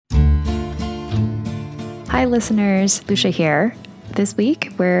Hi, listeners. Lucia here. This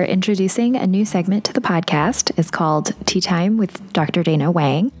week, we're introducing a new segment to the podcast. It's called Tea Time with Dr. Dana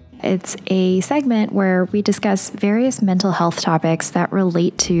Wang. It's a segment where we discuss various mental health topics that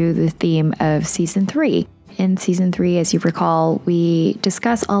relate to the theme of Season 3. In Season 3, as you recall, we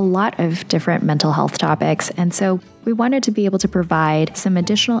discuss a lot of different mental health topics, and so we wanted to be able to provide some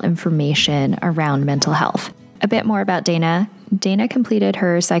additional information around mental health. A bit more about Dana. Dana completed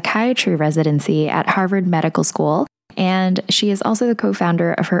her psychiatry residency at Harvard Medical School, and she is also the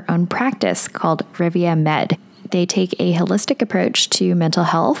co-founder of her own practice called Revia Med. They take a holistic approach to mental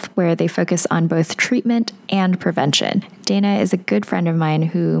health where they focus on both treatment and prevention. Dana is a good friend of mine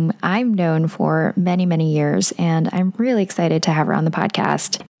whom I've known for many, many years, and I'm really excited to have her on the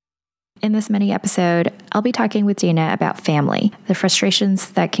podcast. In this mini episode, I'll be talking with Dana about family, the frustrations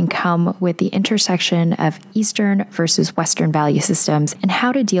that can come with the intersection of Eastern versus Western value systems, and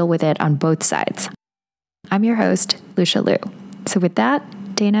how to deal with it on both sides. I'm your host, Lucia Liu. So with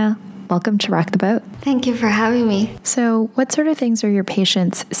that, Dana, welcome to Rock the Boat. Thank you for having me. So what sort of things are your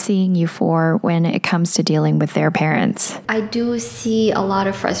patients seeing you for when it comes to dealing with their parents? I do see a lot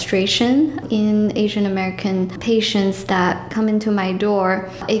of frustration in Asian American patients that come into my door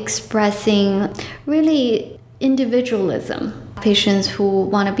expressing really individualism. Patients who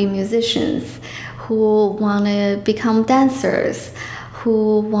want to be musicians, who want to become dancers,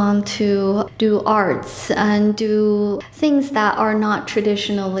 who want to do arts and do things that are not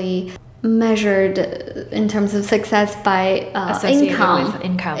traditionally measured in terms of success by income. With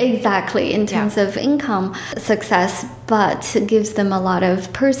income. Exactly, in terms of income success, but gives them a lot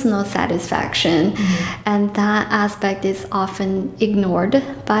of personal satisfaction. Mm-hmm. And that aspect is often ignored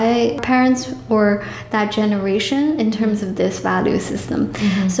by parents or that generation in terms of this value system.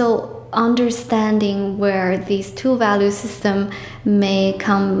 Mm-hmm. So understanding where these two value systems may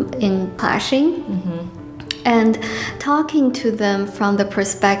come in clashing, and talking to them from the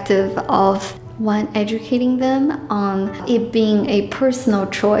perspective of one, educating them on it being a personal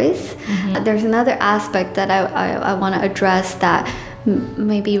choice. There's another aspect that I want to address that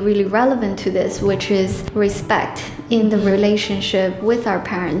may be really relevant to this, which is respect in the relationship with our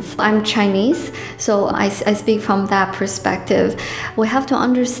parents. I'm Chinese, so I speak from that perspective. We have to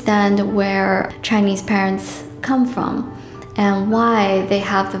understand where Chinese parents come from and why they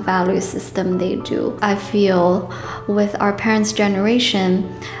have the value system they do. I feel with our parents' generation,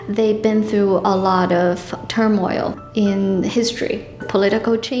 they've been through a lot of turmoil in history.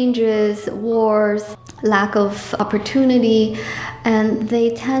 Political changes, wars, lack of opportunity, and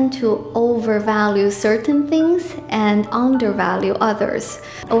they tend to overvalue certain things and undervalue others,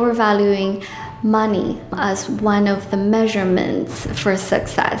 overvaluing money as one of the measurements for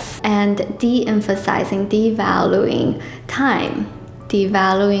success and de-emphasizing, devaluing time,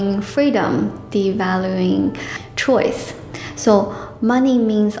 devaluing freedom, devaluing choice. So money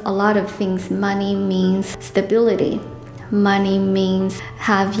means a lot of things. Money means stability. Money means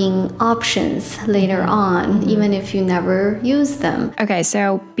having options later on, even if you never use them. Okay,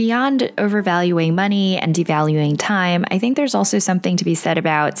 so beyond overvaluing money and devaluing time, I think there's also something to be said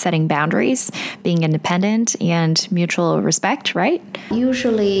about setting boundaries, being independent, and mutual respect, right?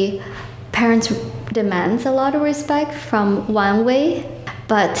 Usually, parents demands a lot of respect from one way,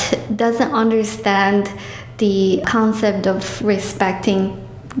 but doesn't understand the concept of respecting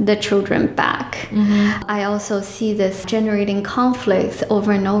the children back. I also see this generating conflicts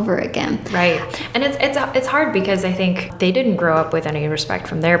over and over again. Right. And it's hard because I think they didn't grow up with any respect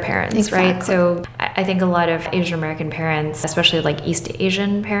from their parents, exactly. Right? So I think a lot of Asian American parents, especially like East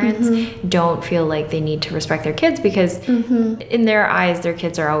Asian parents, don't feel like they need to respect their kids because in their eyes, their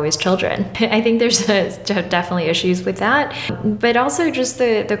kids are always children. I think there's definitely issues with that. But also just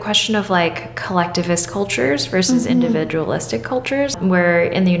the question of like collectivist cultures versus individualistic cultures, where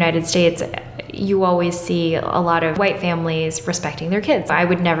in the United States, you always see a lot of white families respecting their kids. I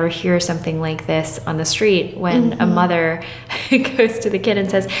would never hear something like this on the street when a mother goes to the kid and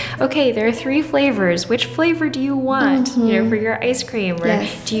says, okay, there are 3 flavors. Which flavor do you want, for your ice cream? Or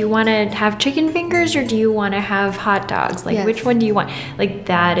do you want to have chicken fingers or do you want to have hot dogs? Like, which one do you want? Like,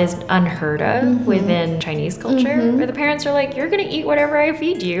 that is unheard of within Chinese culture, where the parents are like, you're going to eat whatever I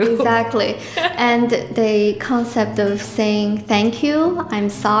feed you. Exactly. And the concept of saying thank you, I'm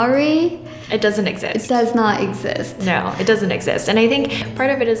sorry, It doesn't exist. It does not exist. No, it doesn't exist. And I think part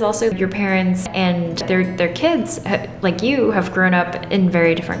of it is also your parents and their kids, like you, have grown up in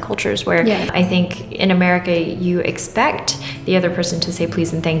very different cultures where I think in America you expect the other person to say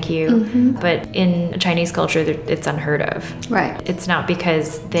please and thank you, but in Chinese culture it's unheard of. Right. It's not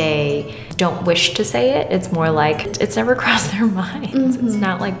because they don't wish to say it, it's more like it's never crossed their minds. It's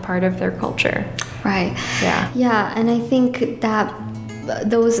not like part of their culture. Right. Yeah. Yeah, and I think that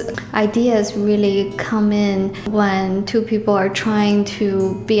those ideas really come in when two people are trying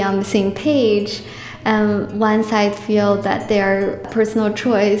to be on the same page, and one side feel that their personal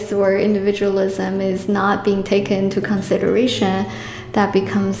choice or individualism is not being taken into consideration. That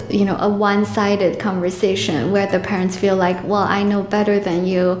becomes, a one-sided conversation where the parents feel like, well, I know better than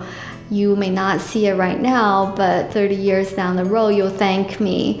you. You may not see it right now, but 30 years down the road, you'll thank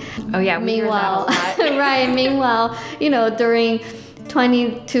me. Oh yeah, we hear that a lot. Right. Meanwhile, during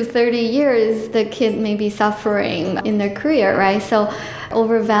 20 to 30 years, the kid may be suffering in their career, right? So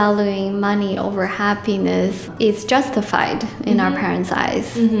overvaluing money over happiness is justified in our parents'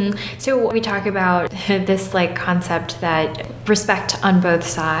 eyes. So we talk about this concept that respect on both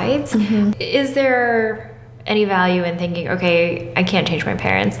sides. Is there any value in thinking, okay, I can't change my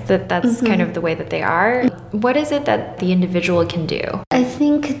parents, that's kind of the way that they are? What is it that the individual can do? I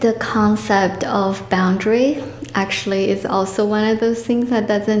think the concept of boundary actually is also one of those things that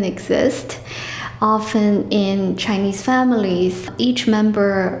doesn't exist. Often in Chinese families, each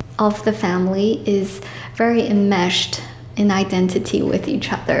member of the family is very enmeshed in identity with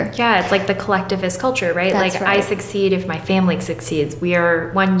each other. Yeah, it's like the collectivist culture, right? That's right. I succeed if my family succeeds. We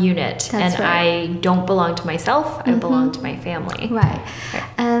are one unit. That's right. I don't belong to myself, I belong to my family. Right.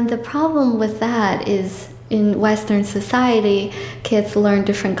 And the problem with that is in Western society, kids learn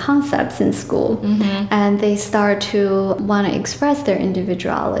different concepts in school, and they start to want to express their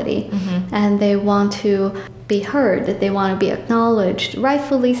individuality, and they want to be heard, they want to be acknowledged,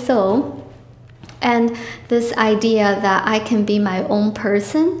 rightfully so. And this idea that I can be my own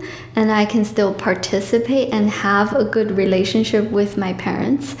person and I can still participate and have a good relationship with my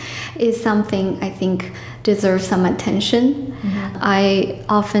parents is something I think deserves some attention. I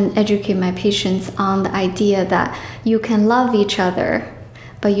often educate my patients on the idea that you can love each other,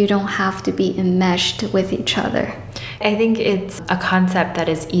 but you don't have to be enmeshed with each other. I think it's a concept that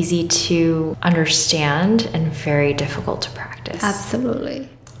is easy to understand and very difficult to practice. Absolutely.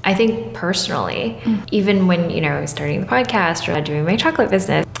 I think personally, even when, starting the podcast or doing my chocolate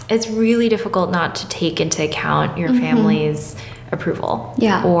business, it's really difficult not to take into account your family's approval.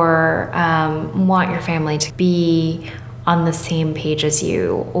 Yeah. Or want your family to be on the same page as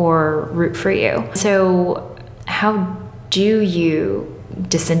you or root for you. So how do you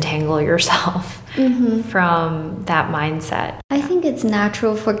disentangle yourself from that mindset? I think it's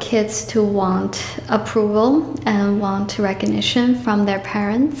natural for kids to want approval and want recognition from their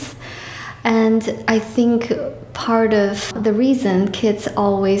parents. And I think part of the reason kids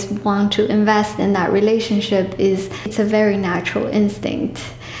always want to invest in that relationship is it's a very natural instinct.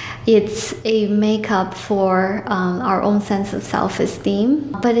 It's a makeup for our own sense of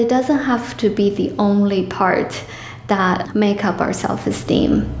self-esteem, but it doesn't have to be the only part that make up our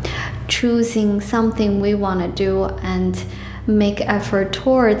self-esteem. Choosing something we want to do and make effort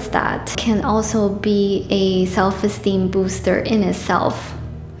towards that can also be a self-esteem booster in itself.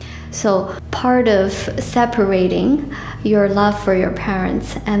 So part of separating your love for your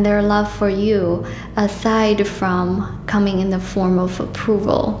parents and their love for you, aside from coming in the form of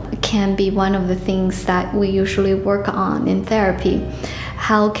approval, can be one of the things that we usually work on in therapy.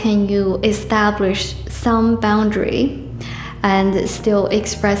 How can you establish some boundary and still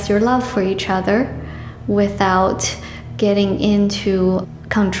express your love for each other without getting into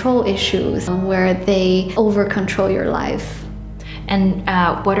control issues where they over-control your life? And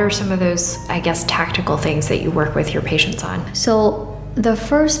what are some of those, tactical things that you work with your patients on? So the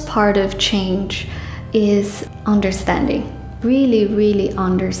first part of change is understanding. Really, really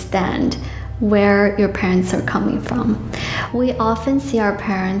understand where your parents are coming from. We often see our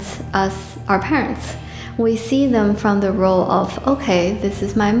parents as our parents. We see them from the role of, okay, this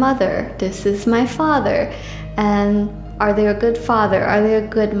is my mother, this is my father, and are they a good father? Are they a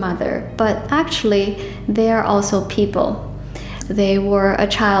good mother? But actually, they are also people. They were a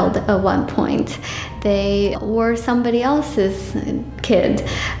child at one point. They were somebody else's kid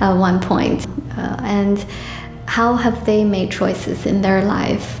at one point. And how have they made choices in their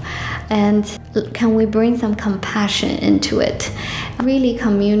life? And can we bring some compassion into it? Really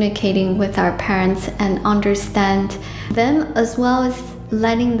communicating with our parents and understand them as well as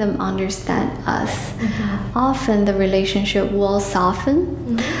letting them understand us. Often the relationship will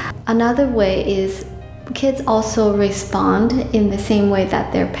soften. Another way is kids also respond in the same way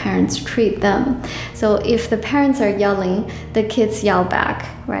that their parents treat them. So if the parents are yelling, the kids yell back,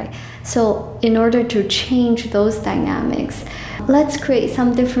 right? So in order to change those dynamics, let's create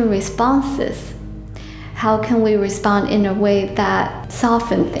some different responses. How can we respond in a way that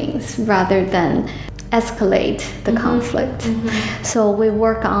soften things rather than escalate the conflict? So we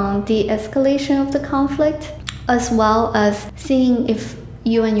work on de-escalation of the conflict, as well as seeing if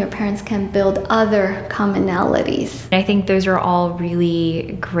you and your parents can build other commonalities. I think those are all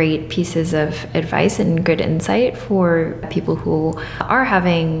really great pieces of advice and good insight for people who are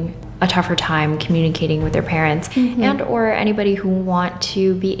having a tougher time communicating with their parents and or anybody who want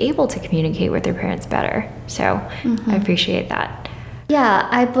to be able to communicate with their parents better. So I appreciate that. Yeah,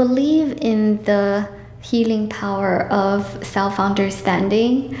 I believe in the healing power of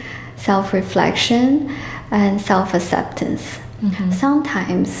self-understanding, self-reflection, and self-acceptance.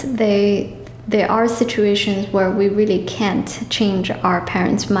 Sometimes there are situations where we really can't change our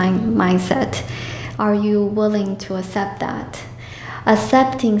parents' mindset. Are you willing to accept that?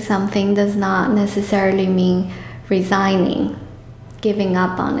 Accepting something does not necessarily mean resigning, giving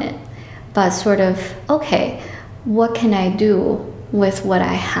up on it, but sort of, okay, what can I do with what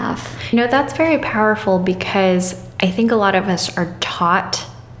I have? That's very powerful, because I think a lot of us are taught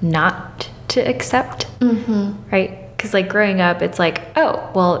not to accept, right? Because like growing up, it's like, oh,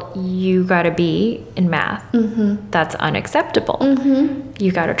 well, you got a B in math. That's unacceptable.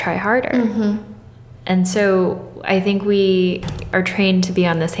 You got to try harder. And so I think we are trained to be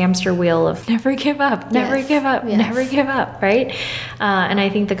on this hamster wheel of never give up, never give up, never give up, right? And I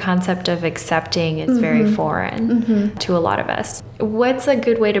think the concept of accepting is very foreign to a lot of us. What's a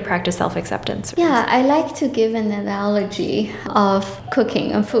good way to practice self-acceptance? Yeah, I like to give an analogy of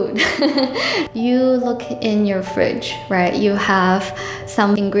cooking and food. You look in your fridge, right? You have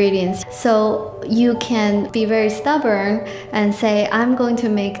some ingredients. So you can be very stubborn and say, I'm going to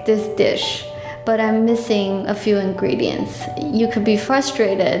make this dish, but I'm missing a few ingredients. You could be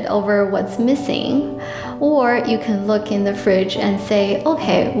frustrated over what's missing, or you can look in the fridge and say,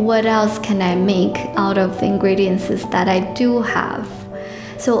 okay, what else can I make out of the ingredients that I do have?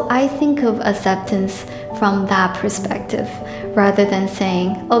 So I think of acceptance from that perspective, rather than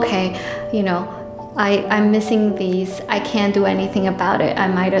saying, okay, I'm missing these, I can't do anything about it, I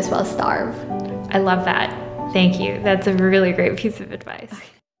might as well starve. I love that. Thank you. That's a really great piece of advice.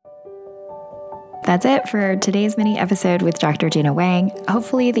 That's it for today's mini episode with Dr. Dana Wang.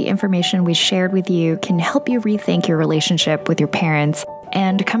 Hopefully the information we shared with you can help you rethink your relationship with your parents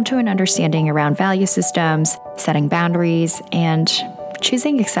and come to an understanding around value systems, setting boundaries, and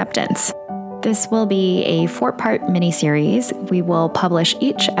choosing acceptance. This will be a 4-part mini-series. We will publish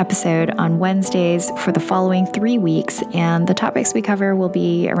each episode on Wednesdays for the following 3 weeks, and the topics we cover will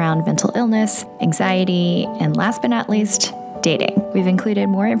be around mental illness, anxiety, and last but not least, dating. We've included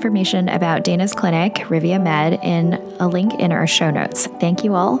more information about Dana's clinic, Rivia Med, in a link in our show notes. Thank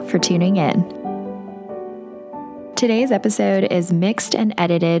you all for tuning in. Today's episode is mixed and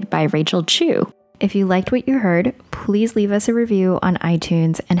edited by Rachel Chu. If you liked what you heard, please leave us a review on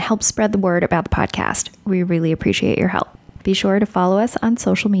iTunes and help spread the word about the podcast. We really appreciate your help. Be sure to follow us on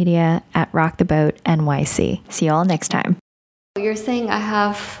social media at Rock the Boat NYC. See you all next time. You're saying I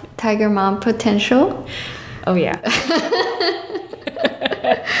have tiger mom potential? Oh, yeah.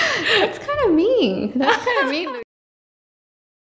 That's kind of mean. That's kind of mean.